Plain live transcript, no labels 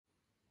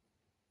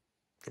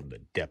From the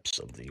depths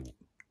of the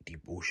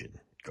deep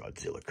ocean,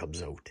 Godzilla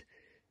comes out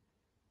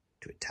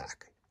to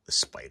attack the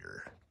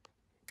spider.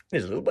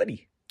 There's a little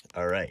buddy.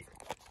 All right.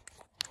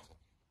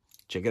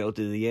 Check it out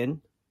to the end.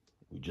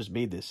 We just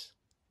made this.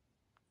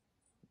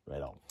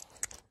 Right on.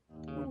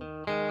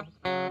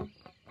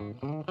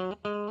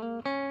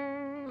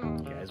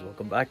 Hey guys,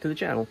 welcome back to the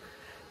channel.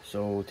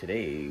 So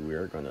today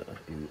we're gonna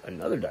do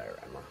another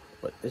diorama,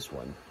 but this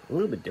one a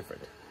little bit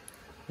different.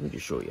 Let me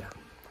just show you.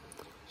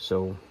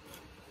 So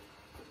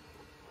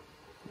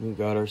we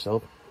got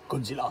ourselves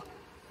Godzilla.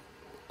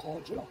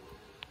 All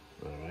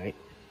right.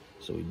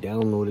 So we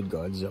downloaded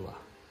Godzilla.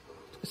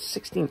 It took us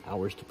 16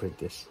 hours to print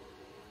this.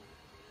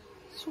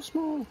 It's so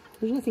small.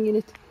 There's nothing in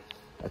it.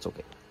 That's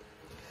okay.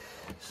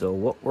 So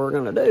what we're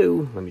gonna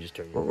do, let me just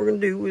tell you. What we're gonna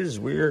do is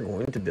we're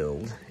going to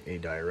build a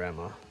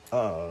diorama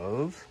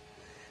of,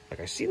 like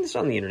I seen this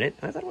on the internet.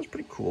 I thought it was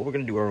pretty cool. We're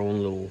gonna do our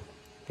own little,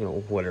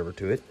 whatever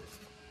to it.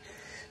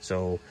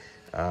 So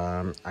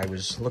I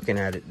was looking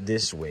at it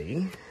this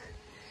way,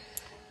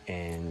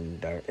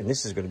 and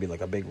this is gonna be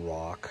like a big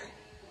rock,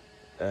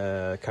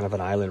 kind of an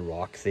island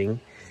rock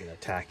thing. We're gonna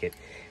attack it,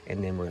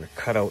 and then we're gonna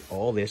cut out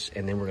all this,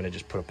 and then we're gonna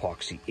just put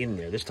epoxy in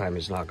there. This time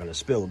it's not gonna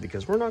spill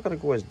because we're not gonna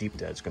go as deep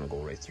that it's gonna go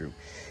right through.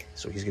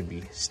 So he's gonna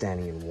be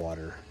standing in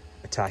water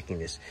attacking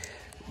this.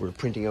 We're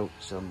printing out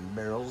some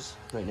barrels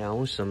right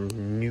now,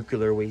 some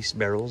nuclear waste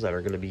barrels that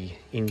are gonna be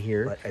in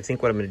here. But I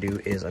think what I'm gonna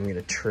do is I'm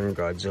gonna turn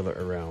Godzilla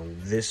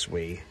around this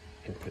way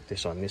and put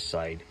this on this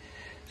side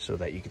so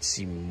that you can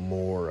see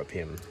more of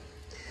him.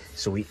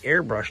 So we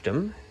airbrushed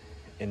him,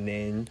 and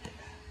then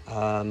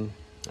I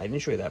didn't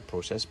show you that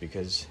process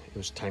because it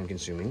was time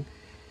consuming.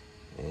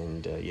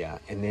 And yeah,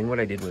 and then what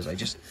I did was I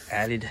just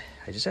had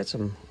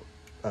some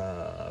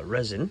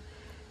resin,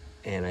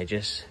 and I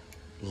just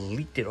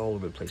leaked it all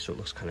over the place so it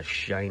looks kind of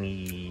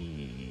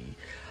shiny.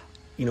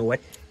 You know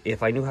what?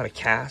 If I knew how to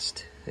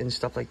cast and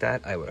stuff like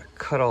that, I would have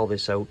cut all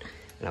this out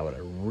and I would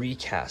have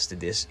recasted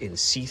this in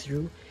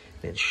see-through,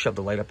 then shoved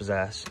the light up his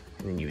ass,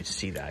 and then you would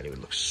see that. It would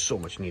look so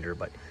much neater.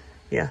 But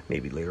yeah,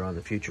 maybe later on in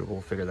the future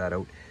we'll figure that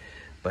out.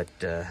 But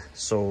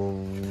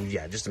so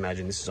yeah, just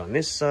imagine this is on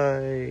this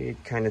side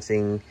kind of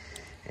thing,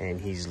 and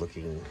he's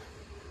looking,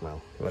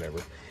 well,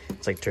 whatever.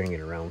 It's like turning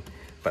it around,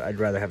 but I'd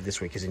rather have this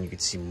way because then you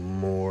could see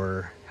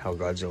more how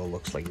Godzilla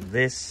looks like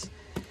this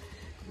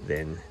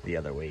than the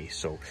other way.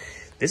 So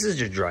this is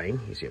just drying.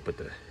 You see I put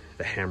the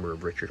hammer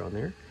of Richard on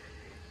there,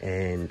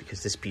 and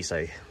because this piece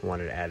I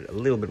wanted to add a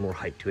little bit more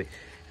height to it,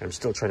 and I'm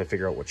still trying to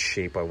figure out what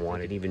shape I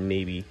wanted, even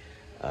maybe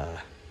I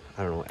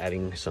don't know,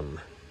 adding some.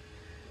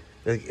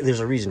 There's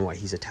a reason why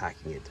he's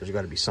attacking it. There's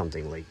got to be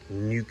something like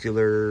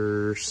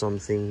nuclear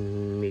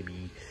something,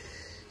 maybe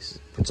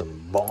put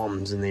some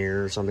bombs in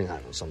there or something. I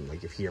don't know, something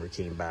like if he ever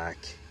came back,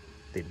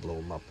 they'd blow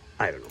him up.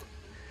 I don't know.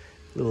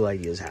 Little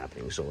ideas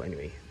happening. So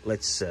anyway,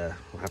 let's, we'll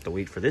have to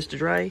wait for this to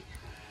dry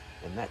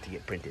and that to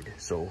get printed.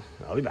 So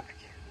I'll be back.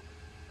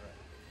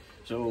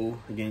 So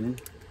again,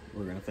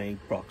 we're going to thank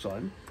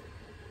Proxon,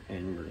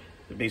 and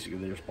basically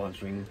they're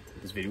sponsoring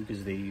this video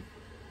because they've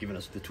given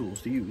us the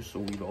tools to use. So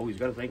we've always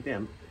got to thank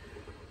them.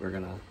 We're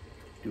gonna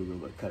do a little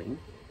bit of cutting.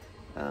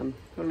 Want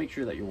to make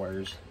sure that your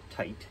wire's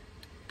tight.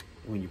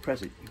 When you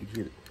press it, you can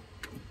hear it.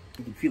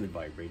 You can feel it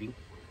vibrating,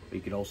 but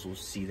you can also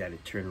see that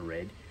it turned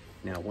red.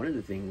 Now, one of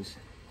the things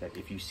that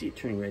if you see it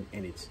turning red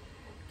and it's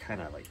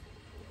kind of like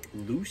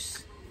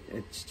loose,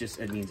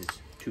 it means it's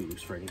too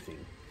loose for anything.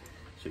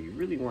 So you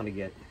really want to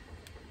get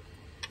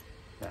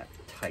that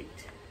tight.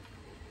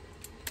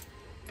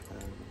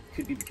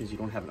 Could be because you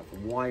don't have enough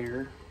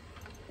wire,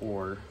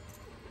 or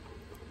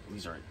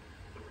these aren't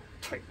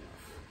tight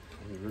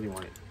enough, and you really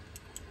want it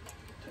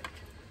tight.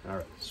 All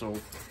right, so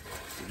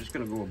we're just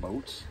gonna go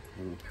about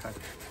and cut,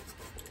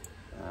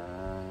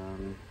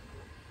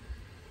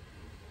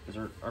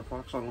 because our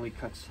Proxon only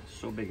cuts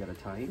so big at a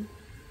time,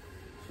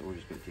 so we're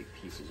just gonna take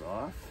pieces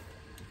off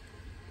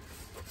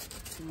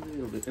a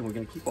little bit, and we're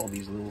gonna keep all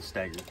these little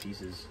staggered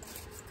pieces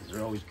because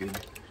they're always good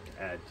to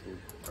add to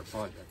our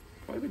project.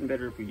 Probably been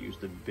better if we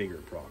used a bigger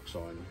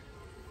Proxon.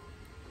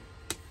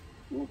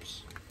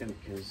 Whoops, and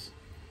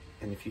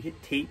if you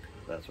hit tape,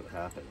 that's what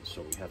happens,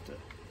 so we have to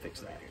fix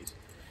that.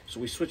 So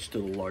we switched to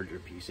the larger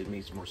piece. It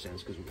makes more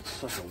sense because we've got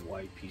such a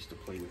wide piece to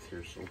play with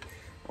here. So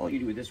all you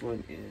do with this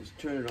one is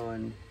turn it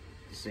on,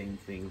 the same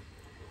thing.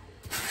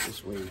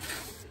 This way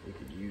we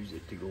could use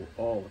it to go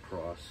all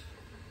across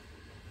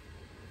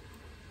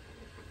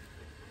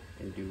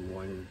and do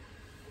one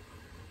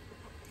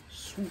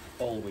swoop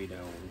all the way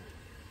down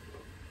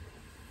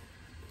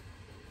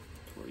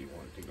to where you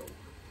want it to go.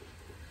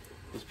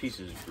 This piece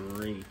is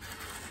great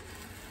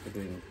for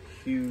doing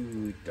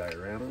huge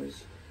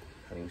dioramas,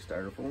 cutting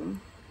styrofoam.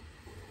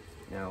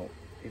 Now,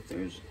 if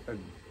there's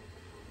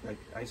like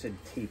I said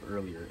tape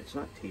earlier, it's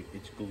not tape,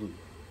 it's glue.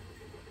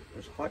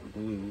 There's hot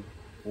glue,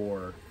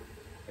 or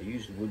I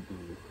used wood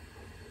glue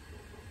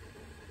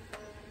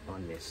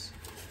on this.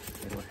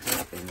 And what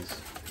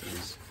happens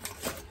is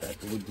that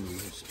the wood glue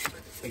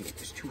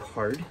is too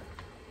hard,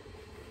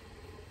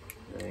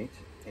 right?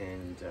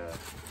 And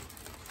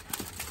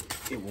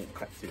it won't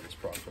cut through this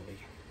properly.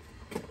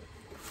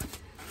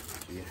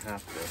 So you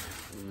have to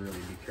really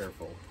be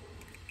careful.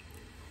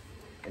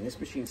 And this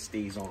machine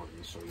stays on,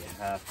 so you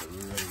have to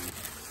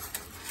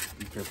really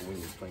be careful when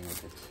you're playing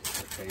with it,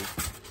 okay?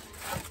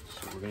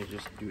 So we're gonna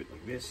just do it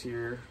like this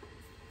here.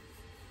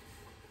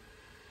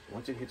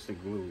 Once it hits the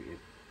glue, it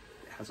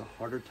has a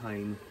harder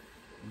time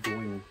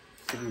going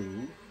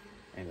through,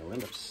 and it'll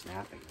end up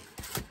snapping.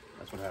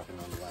 That's what happened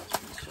on the last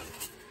piece, so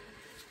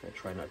I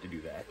try not to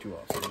do that too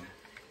often.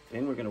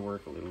 Then we're gonna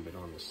work a little bit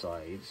on the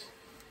sides.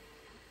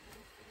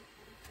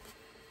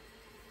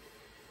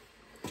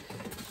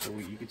 So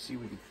you can see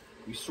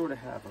we sort of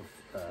have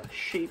a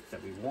shape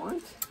that we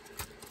want.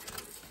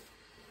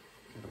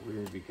 Kind of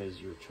weird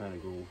because you're trying to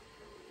go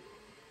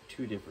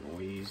two different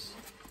ways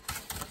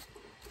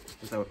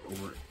without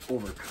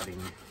overcutting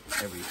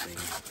everything.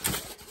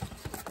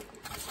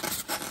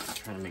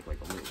 Trying to make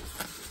like a little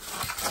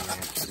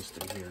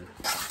system here.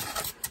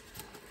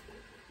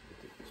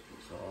 Take this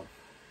piece off.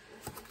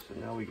 So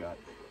now we got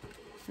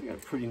a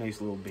pretty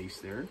nice little base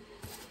there.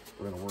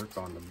 We're going to work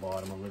on the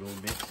bottom a little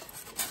bit.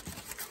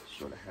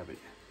 Sort of have it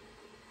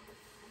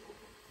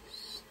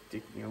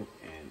sticking out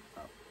and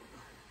up.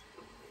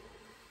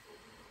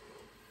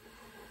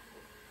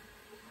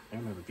 And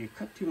remember, if you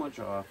cut too much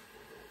off,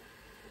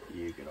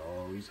 you could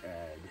always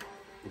add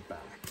it back.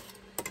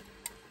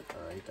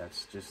 Alright,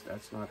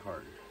 that's not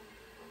hard.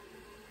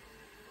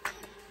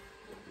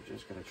 We're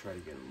just going to try to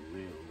get a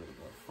little bit of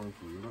a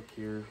funky look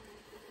here.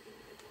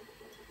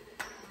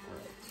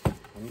 Alright,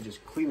 let me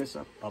just clean this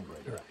up. I'll be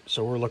right back.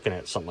 So we're looking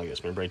at something like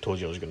this. Remember I told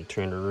you I was going to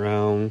turn it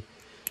around.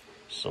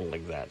 Something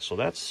like that. So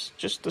that's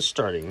just the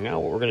starting. Now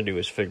what we're going to do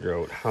is figure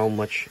out how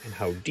much and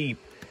how deep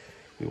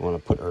we want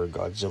to put our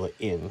Godzilla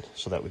in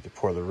so that we can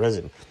pour the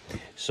resin.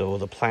 So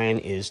the plan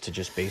is to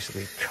just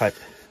basically cut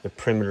the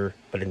perimeter,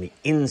 but in the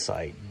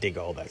inside dig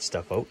all that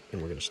stuff out,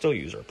 and we're going to still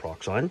use our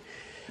Proxon.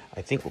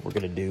 I think what we're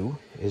going to do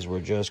is we're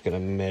just going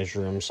to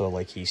measure him so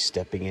like he's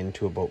stepping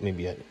into about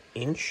maybe an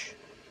inch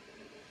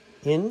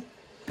in.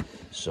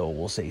 So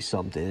we'll say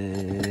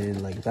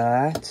something like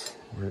that.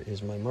 Where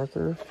is my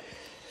marker?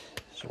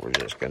 So we're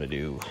just going to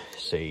do,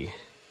 say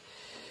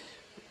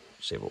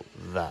about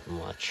that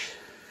much.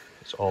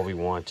 That's all we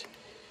want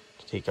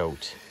to take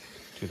out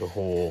to the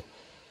whole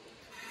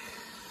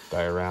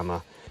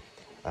diorama.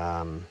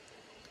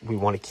 We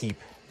want to keep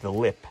the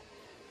lip,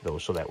 though,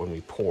 so that when we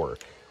pour,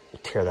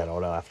 we'll tear that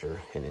out after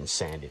and then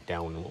sand it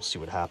down, and we'll see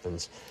what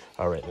happens.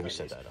 All right, let me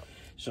set that up.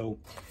 So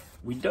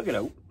we dug it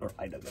out, or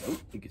I dug it out,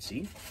 you can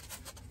see.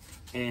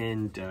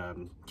 And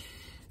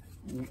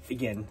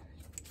again,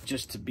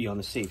 just to be on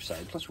the safe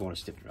side, plus we want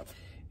to stiffen it up,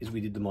 is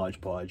we did the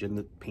Mod Podge and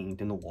the paint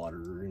and the water,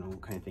 you know,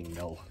 kind of thing.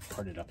 They'll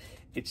part it up.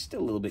 It's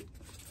still a little bit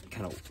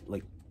kind of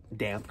like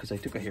damp because I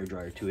took a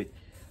hairdryer to it.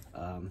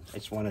 I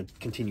just want to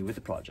continue with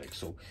the project,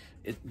 so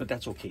but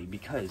that's okay,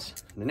 because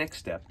the next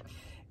step,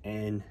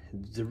 and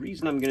the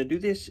reason I'm going to do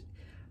this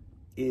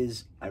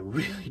is I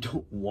really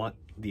don't want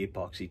the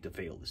epoxy to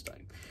fail this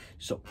time.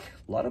 So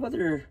a lot of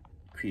other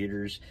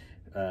creators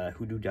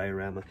who do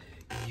diorama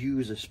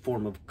use a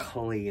form of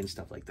clay and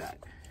stuff like that.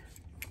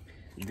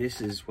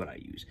 This is what I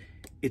use.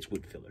 It's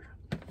wood filler.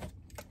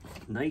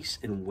 Nice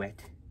and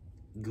wet,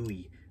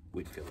 gooey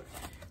wood filler.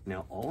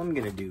 Now all I'm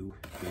gonna do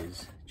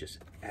is just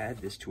add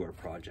this to our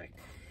project.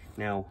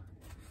 Now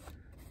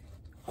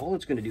all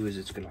it's gonna do is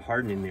it's gonna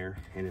harden in there,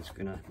 and it's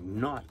gonna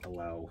not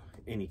allow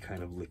any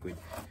kind of liquid,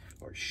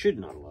 or should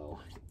not allow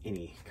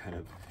any kind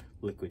of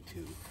liquid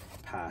to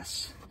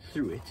pass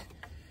through it.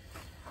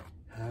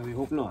 We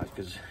hope not,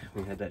 because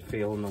we had that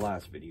fail in the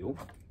last video.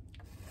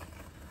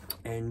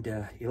 And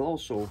it'll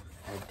also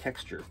add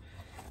texture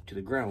to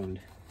the ground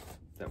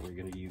that we're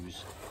going to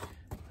use,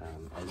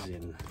 as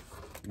in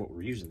what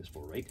we're using this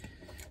for, right?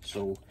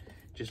 So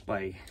just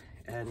by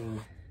adding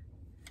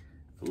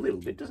a little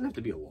bit, doesn't have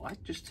to be a lot,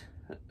 just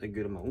a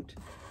good amount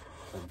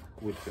of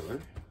wood filler.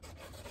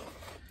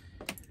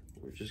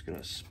 We're just going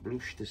to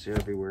sploosh this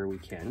everywhere we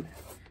can.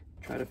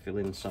 Try to fill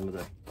in some of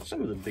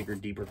the bigger,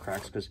 deeper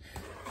cracks, because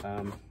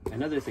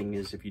another thing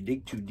is, if you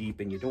dig too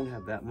deep and you don't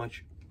have that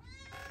much,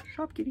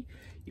 shop kitty,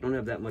 you don't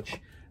have that much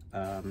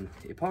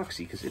epoxy,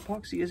 because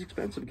epoxy is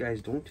expensive,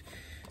 guys.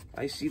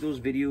 I see those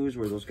videos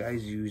where those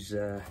guys use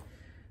you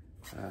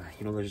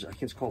know, I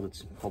think it's called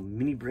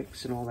mini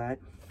bricks and all that,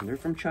 and they're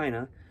from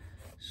China.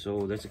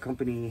 So there's a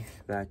company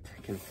that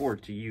can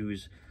afford to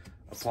use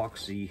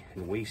epoxy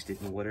and waste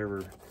it in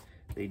whatever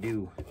they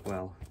do.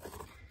 Well,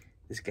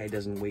 this guy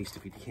doesn't waste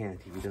if he can't,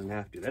 if he doesn't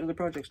have to. That other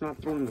project's not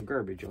thrown in the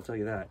garbage, I'll tell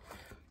you that.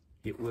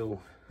 It will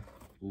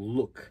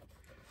look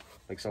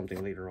like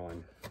something later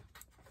on.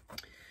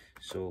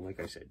 So like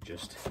I said,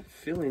 just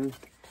fill in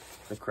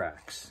the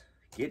cracks,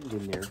 get it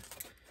in there.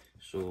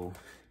 So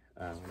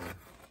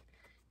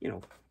you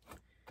know,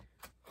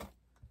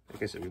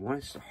 like I said, we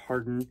want it to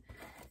harden,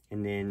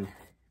 and then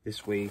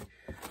this way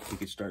we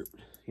could start,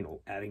 you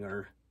know, adding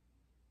our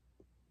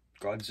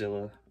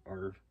Godzilla,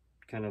 our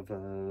kind of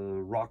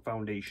rock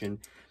foundation,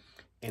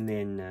 and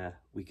then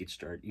we could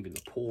start even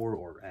the pour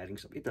or adding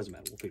something. It doesn't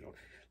matter, we'll figure it out.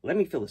 Let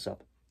me fill this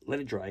up, let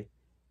it dry,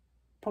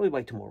 probably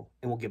by tomorrow,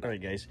 and we'll get back. All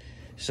right, guys.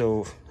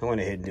 So I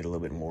went ahead and did a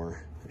little bit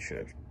more. I should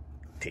have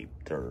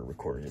taped or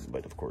recorded it,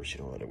 but of course, you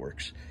know that it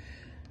works.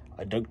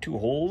 I dug 2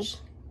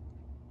 holes,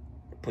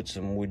 put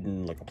some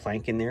wooden, like a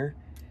plank in there,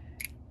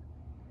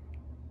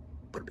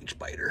 put a big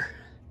spider,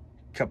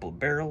 a couple of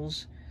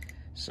barrels,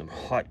 some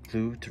hot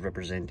glue to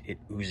represent it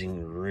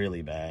oozing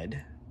really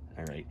bad.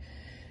 All right.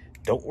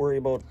 Don't worry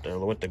about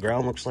what the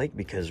ground looks like,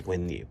 because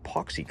when the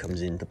epoxy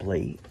comes into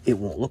play, it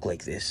won't look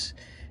like this.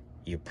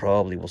 You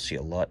probably will see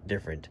a lot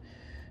different.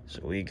 So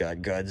we got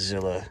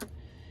Godzilla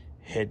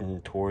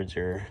heading towards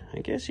her. I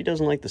guess he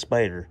doesn't like the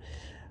spider.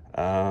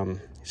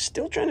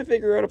 Still trying to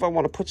figure out if I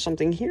want to put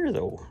something here,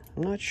 though.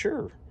 I'm not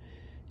sure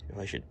if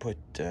I should put...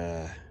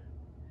 I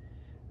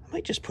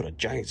might just put a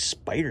giant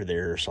spider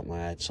there or something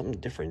like that. Something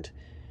different.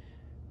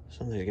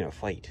 Something that's gonna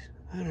fight.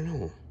 I don't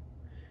know.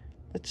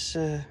 Let's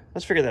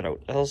figure that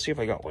out. I'll see if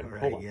I got one.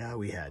 Right, yeah,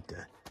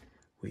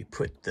 we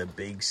put the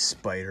big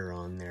spider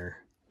on there.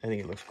 I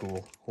think it looks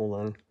cool. Hold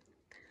on.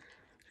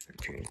 Just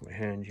gonna change my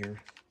hand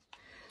here.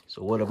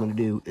 So what I'm gonna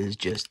do is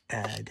just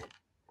add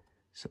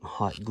some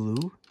hot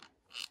glue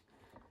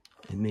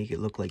and make it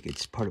look like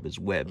it's part of his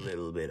web. A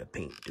little bit of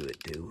paint to it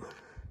too,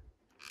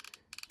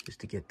 just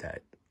to get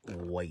that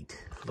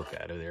white look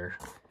out of there.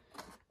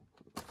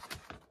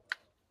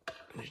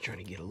 I'm just trying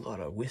to get a lot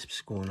of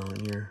wisps going on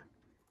here.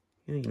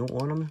 You know, you don't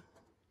want them.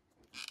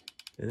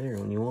 They're there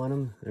when you want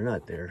them. They're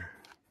not there.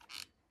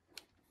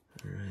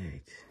 All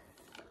right.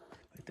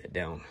 Put that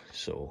down.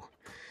 So,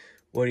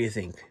 what do you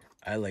think?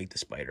 I like the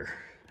spider.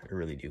 I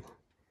really do.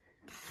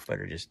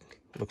 Spider just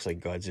looks like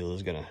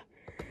Godzilla's gonna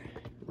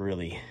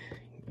really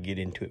get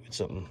into it with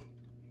something.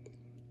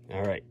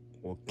 All right.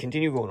 We'll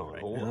continue going on.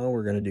 Right, now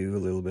we're gonna do a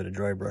little bit of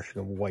dry brushing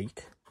of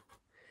white,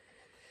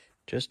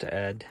 just to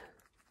add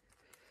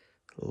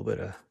a little bit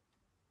of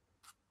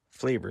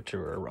flavor to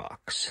our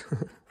rocks.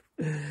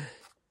 We're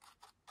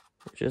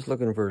just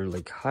looking for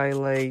like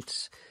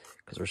highlights,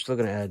 because we're still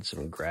going to add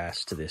some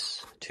grass to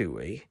this too,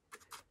 eh?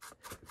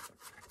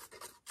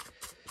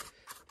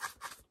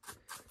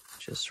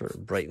 Just sort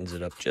of brightens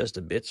it up just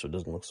a bit so it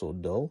doesn't look so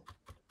dull.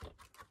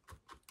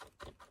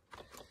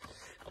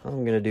 All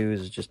I'm going to do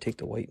is just take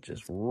the white,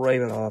 just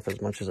wipe it off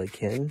as much as I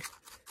can,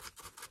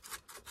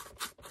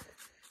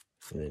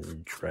 and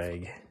then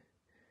drag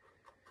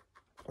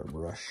our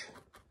brush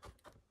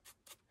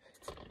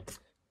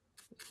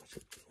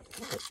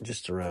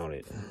just around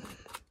it.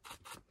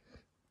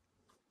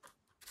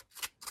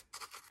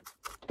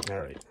 All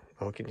right,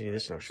 I'll continue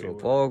this and I'll show you.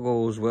 If all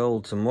goes well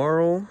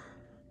tomorrow,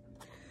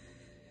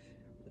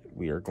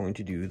 we are going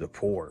to do the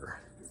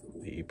pour,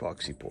 the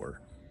epoxy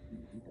pour.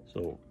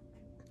 So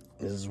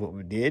this is what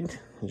we did.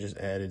 We just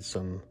added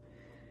some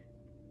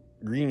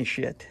green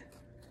shit.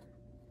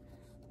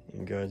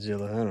 And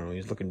Godzilla, I don't know,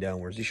 he's looking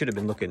downwards. He should have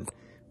been looking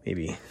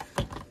maybe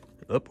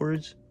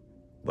upwards,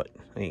 but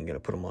I ain't gonna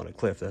put him on a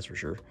cliff, that's for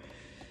sure.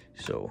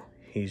 So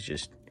he's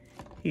just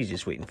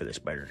waiting for the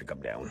spider to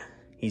come down.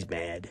 He's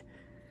mad.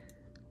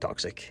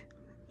 Toxic.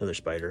 Another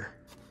spider.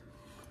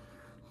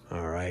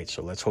 All right,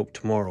 so let's hope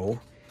tomorrow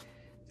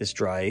this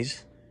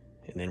dries,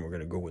 and then we're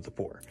gonna go with the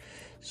pour.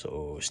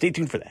 So stay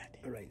tuned for that.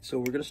 All right, so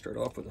we're gonna start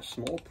off with a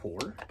small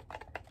pour.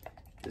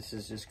 This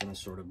is just gonna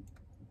sort of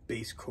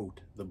base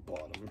coat the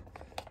bottom,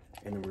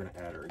 and then we're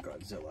gonna add our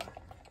Godzilla.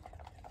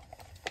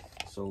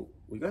 So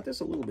we got this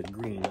a little bit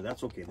green, but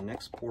that's okay. The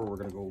next pour we're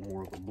gonna go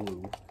more of a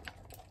blue.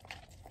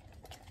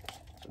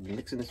 So I've been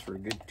mixing this for a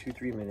good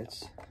 2-3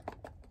 minutes.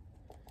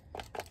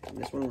 And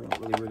this one we're not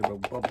really worried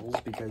about bubbles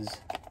because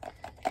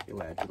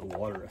it'll add to the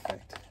water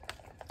effect.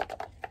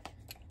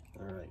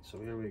 Alright, so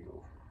here we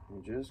go.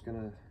 I'm just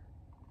gonna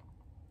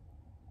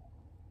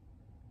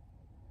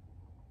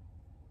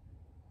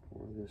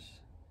pour this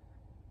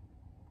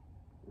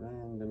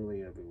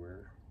randomly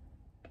everywhere.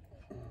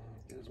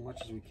 Get as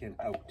much as we can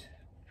out.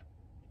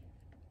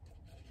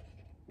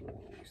 We don't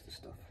want to waste the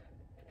stuff.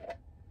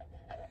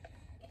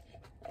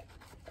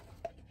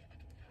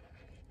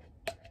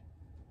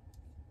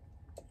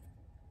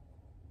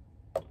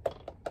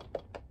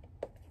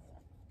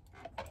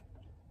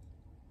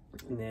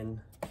 And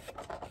then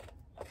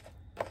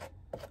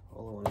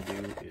all I want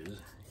to do is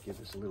give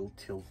this a little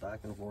tilt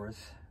back and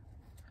forth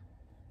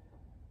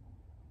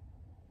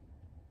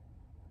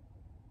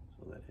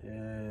so that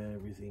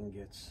everything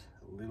gets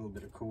a little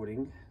bit of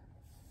coating.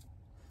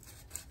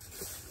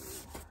 Let's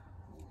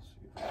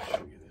see if I can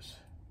show you this.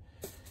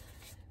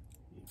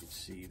 You can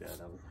see that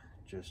I'm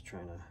just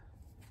trying to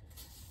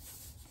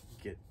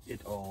get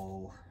it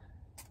all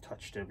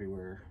touched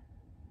everywhere.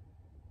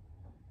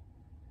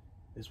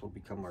 This will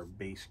become our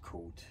base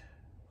coat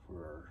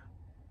for our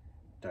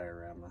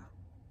diorama.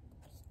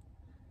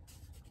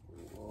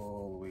 Go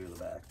all the way to the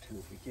back too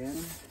if we can.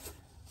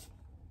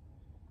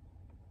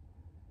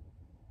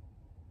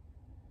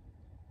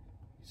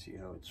 See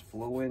how it's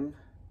flowing.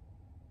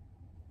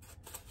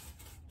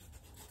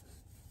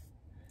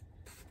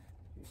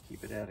 You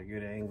keep it at a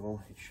good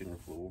angle. It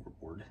shouldn't flow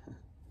overboard.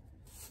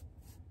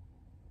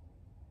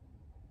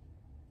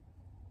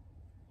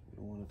 We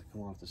don't want it to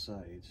come off the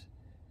sides.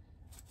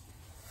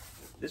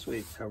 This way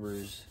it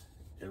covers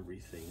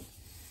everything.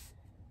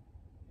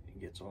 It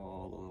gets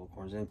all the little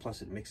corners in,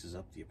 plus it mixes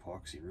up the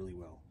epoxy really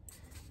well.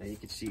 Now you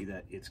can see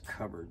that it's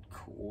covered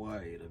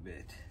quite a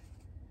bit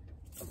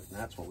of it, and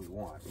that's what we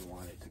want. We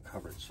want it to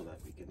cover it so that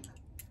we can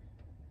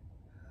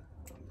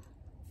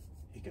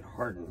it can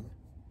harden,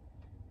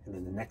 and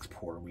then the next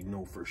pour we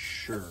know for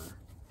sure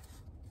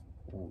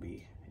won't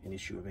be an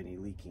issue of any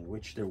leaking,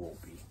 which there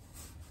won't be.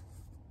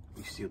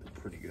 We sealed it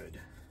pretty good.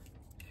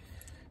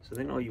 So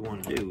then all you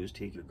want to do is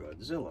take your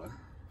Godzilla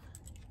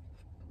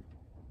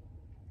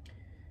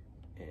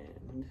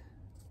and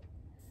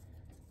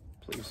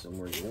place them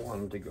where you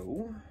want them to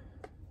go.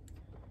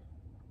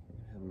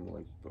 Have them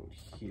like about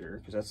here,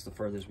 because that's the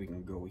farthest we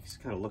can go. He's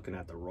kind of looking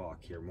at the rock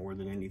here more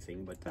than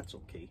anything, but that's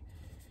okay.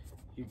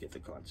 You get the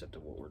concept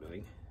of what we're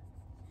doing.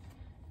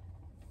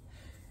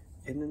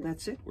 And then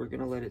that's it. We're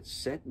gonna let it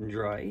set and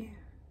dry.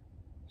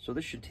 So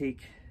this should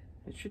take,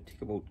 it should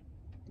take about,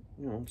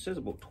 you know, it says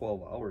about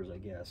 12 hours, I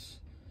guess.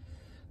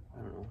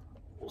 I don't know.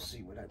 We'll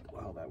see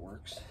how that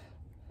works.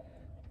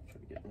 Try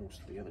to get most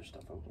of the other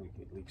stuff out. We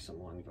can leak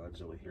some on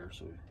Godzilla here,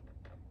 so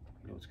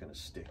you know it's gonna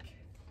stick.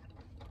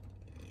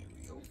 There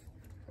we go.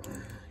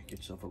 Get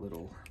yourself a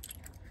little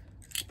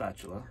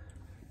spatula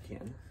if you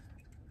can.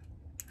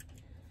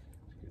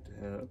 It's good to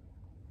have.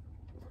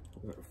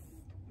 We're gonna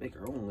make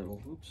our own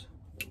little, oops,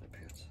 in my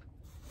pants.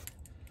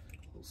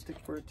 A little stick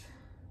for it.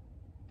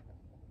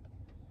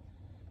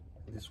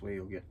 This way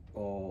you'll get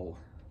all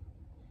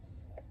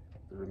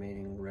the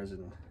remaining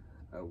resin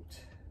out.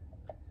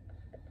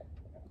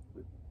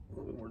 A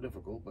little bit more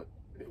difficult, but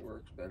it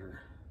works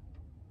better.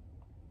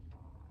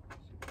 So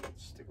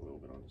let's stick a little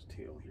bit on his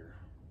tail here.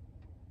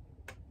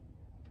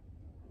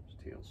 His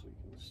tail, so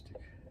we can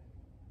stick.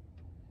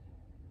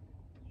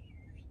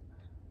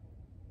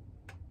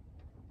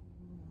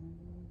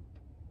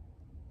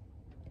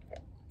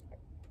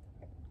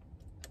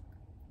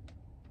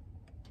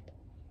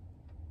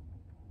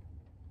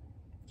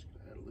 Just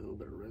gonna add a little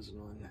bit of resin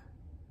on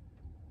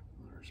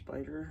our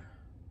spider.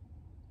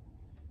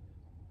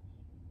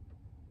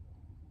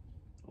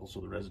 Also,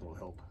 the resin will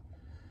help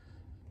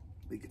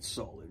make it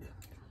solid.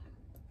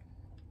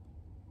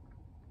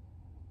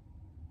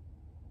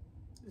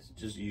 This is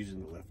just using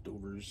the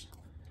leftovers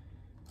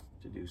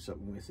to do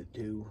something with it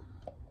too.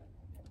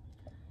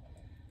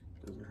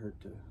 Doesn't hurt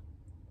to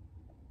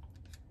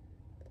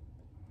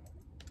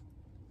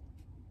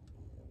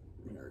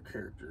make our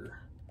character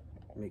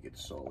make it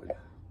solid.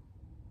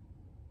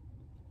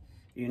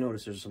 You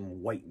notice there's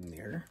some white in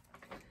there.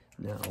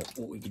 Now,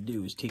 what we could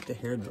do is take the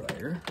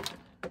hairdryer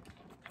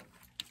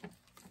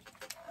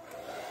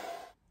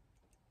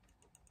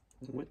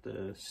with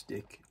the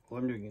stick. All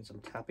I'm doing is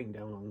I'm tapping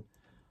down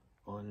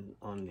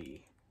on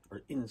the,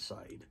 or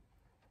inside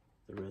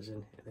the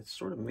resin, and it's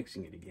sort of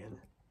mixing it again.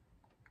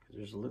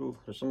 Because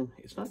there's some,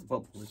 it's not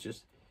bubbles,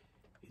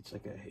 it's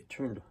like it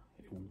turned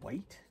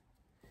white,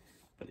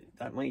 but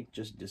that might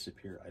just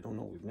disappear. I don't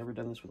know. We've never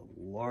done this with a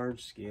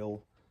large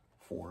scale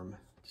form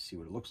to see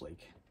what it looks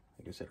like.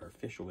 Like I said, our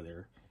fish over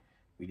there,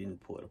 we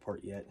didn't pull it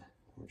apart yet.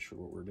 I'm not sure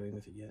what we're doing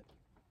with it yet.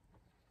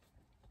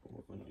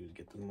 What we're going to do is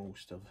get the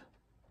most of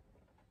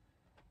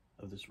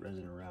this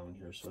resin around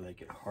here so they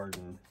can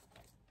harden,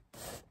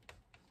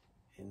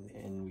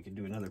 and we can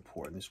do another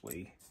pour. And this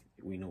way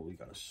we know we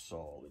got a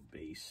solid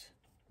base.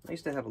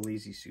 Nice to have a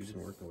lazy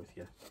Susan working with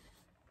you,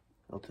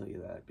 I'll tell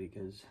you that,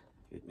 because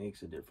it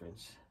makes a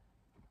difference.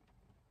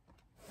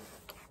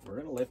 We're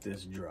going to let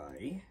this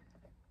dry,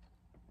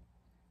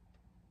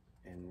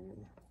 and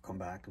we'll come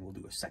back and we'll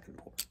do a second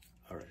pour.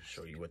 All right,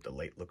 show you what the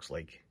light looks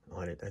like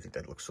on it. I think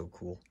that looks so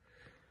cool.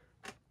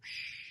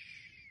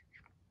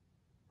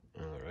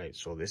 All right,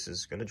 so this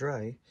is gonna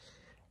dry,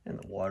 and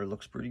the water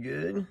looks pretty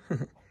good.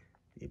 The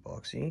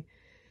epoxy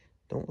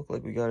don't look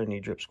like we got any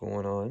drips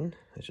going on.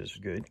 That's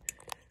just good.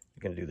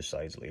 We're gonna do the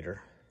sides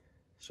later,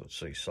 so it's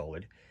so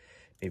solid.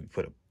 Maybe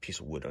put a piece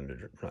of wood under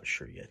it. I'm not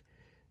sure yet,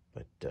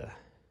 but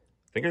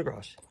finger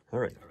crossed. All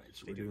right,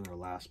 so we're doing our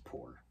last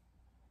pour.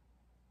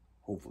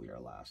 Hopefully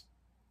our last.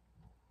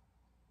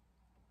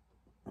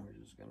 We're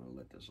just gonna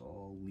let this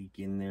all leak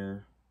in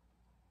there.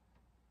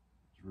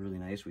 It's really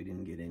nice. We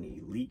didn't get any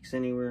leaks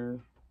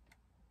anywhere,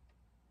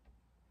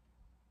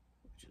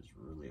 which is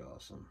really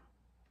awesome.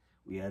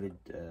 We added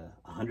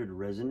 100 of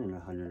resin and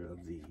 100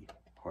 of the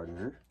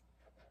hardener.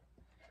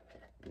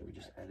 And we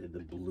just added the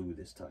blue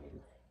this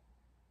time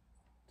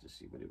to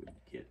see what it would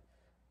get.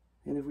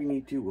 And if we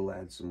need to, we'll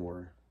add some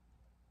more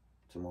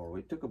tomorrow.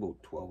 It took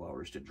about 12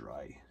 hours to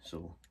dry,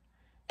 so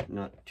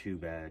not too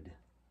bad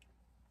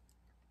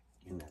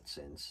in that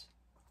sense.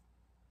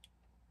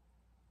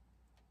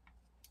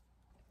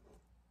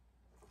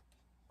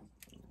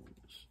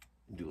 Just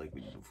do like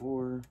we did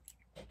before.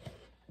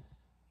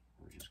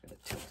 We're just gonna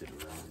tilt it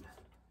around.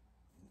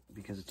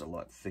 Because it's a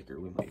lot thicker,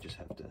 we might just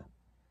have to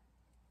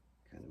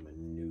kind of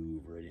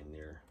maneuver it in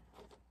there.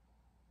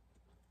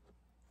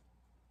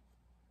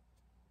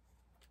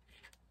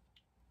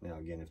 Now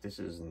again, if this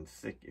isn't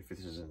thick, if this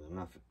isn't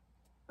enough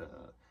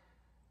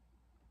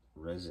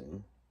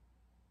resin,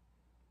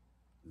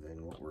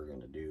 then what we're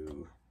going to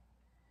do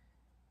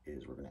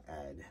is we're going to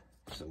add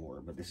some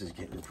more, but this is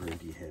getting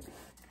pretty heavy.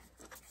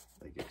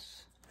 Like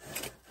it's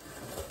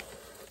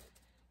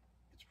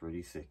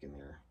pretty thick in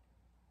there.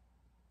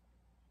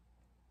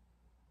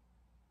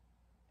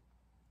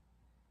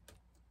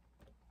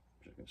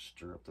 Just gonna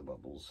stir up the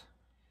bubbles.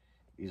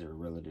 These are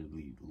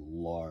relatively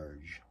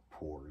large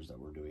pours that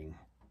we're doing,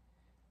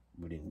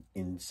 but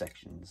in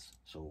sections,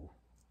 so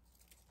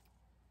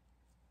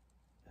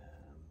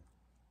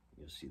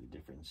you'll see the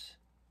difference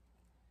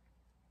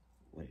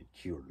when it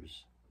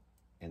cures.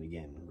 And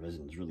again,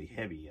 resin is really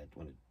heavy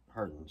when it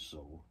hardens,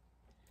 so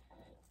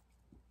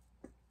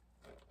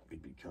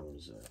it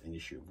becomes an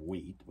issue of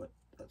weight, but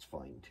that's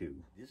fine too.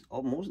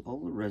 Almost all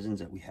the resins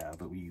that we have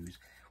that we use,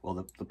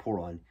 well, the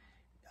pour-on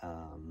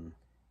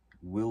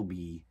will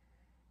be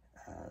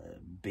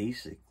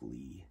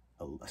basically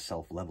a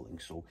self-leveling.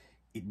 So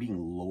it being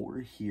lower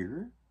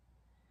here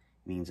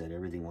means that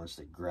everything wants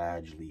to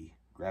gradually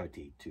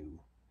gravitate to,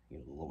 you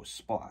know, the lowest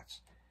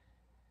spots.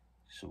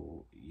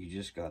 So you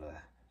just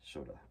gotta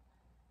sort of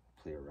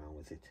play around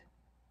with it.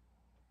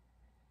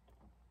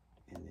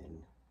 And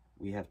then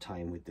we have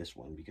time with this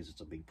one because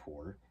it's a big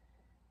pour.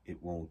 It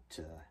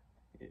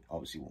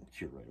obviously won't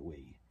cure right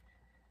away,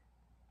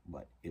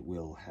 but it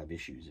will have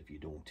issues if you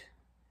don't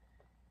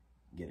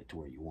get it to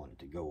where you want it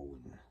to go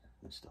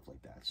and stuff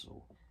like that.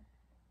 So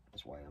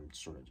that's why I'm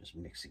sort of just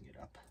mixing it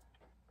up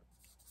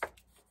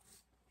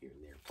here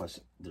and there. Plus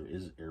there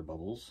is air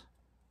bubbles,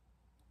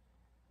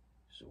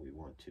 so we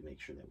want to make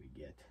sure that we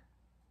get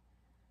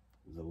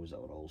those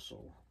out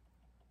also.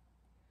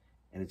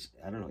 And it's,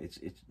 I don't know, it's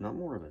not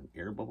more of an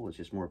air bubble, it's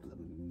just more of the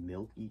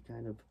milky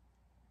kind of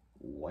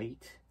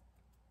white.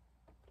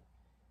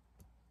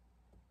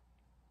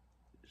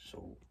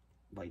 So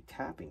by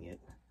tapping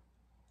it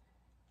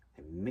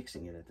and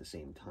mixing it at the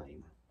same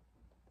time,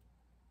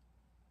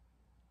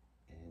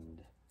 and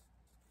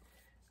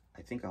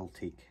I think I'll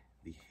take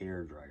the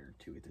hair dryer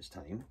to it this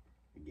time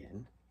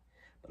again,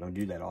 but I'll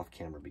do that off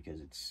camera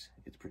because it's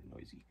pretty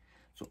noisy.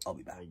 So I'll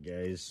be back. All right,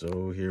 guys,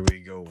 so here we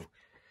go.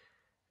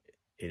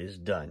 It is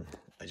done.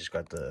 I just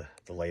got the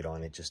light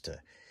on it just to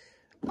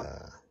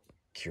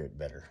cure it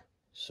better.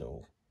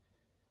 So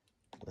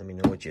let me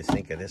know what you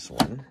think of this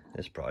one,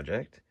 this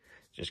project.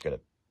 Just got to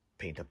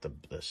paint up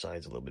the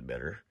sides a little bit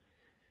better.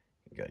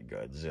 You got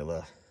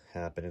Godzilla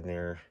happening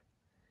there.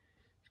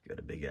 Got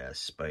a big ass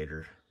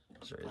spider.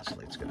 Sorry, this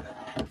light's gonna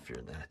interfere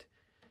in that.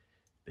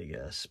 Big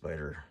ass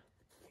spider.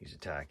 He's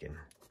attacking.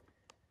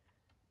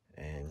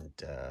 And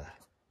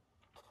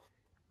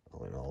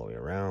all the way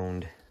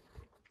around.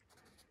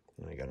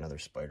 And I got another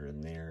spider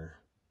in there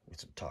with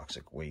some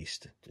toxic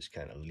waste just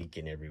kind of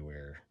leaking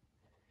everywhere.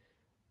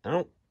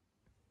 I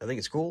think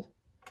it's cool.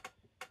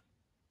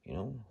 You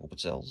know, hope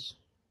it sells.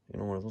 You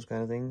know, one of those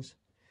kind of things.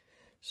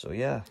 So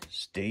yeah,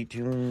 stay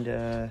tuned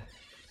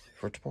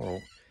for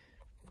tomorrow.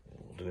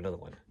 We'll do another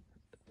one.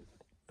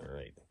 All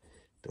right.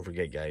 Don't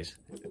forget, guys,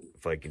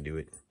 if I can do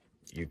it,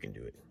 you can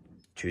do it.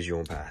 Choose your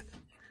own path.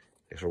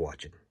 Thanks for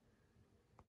watching.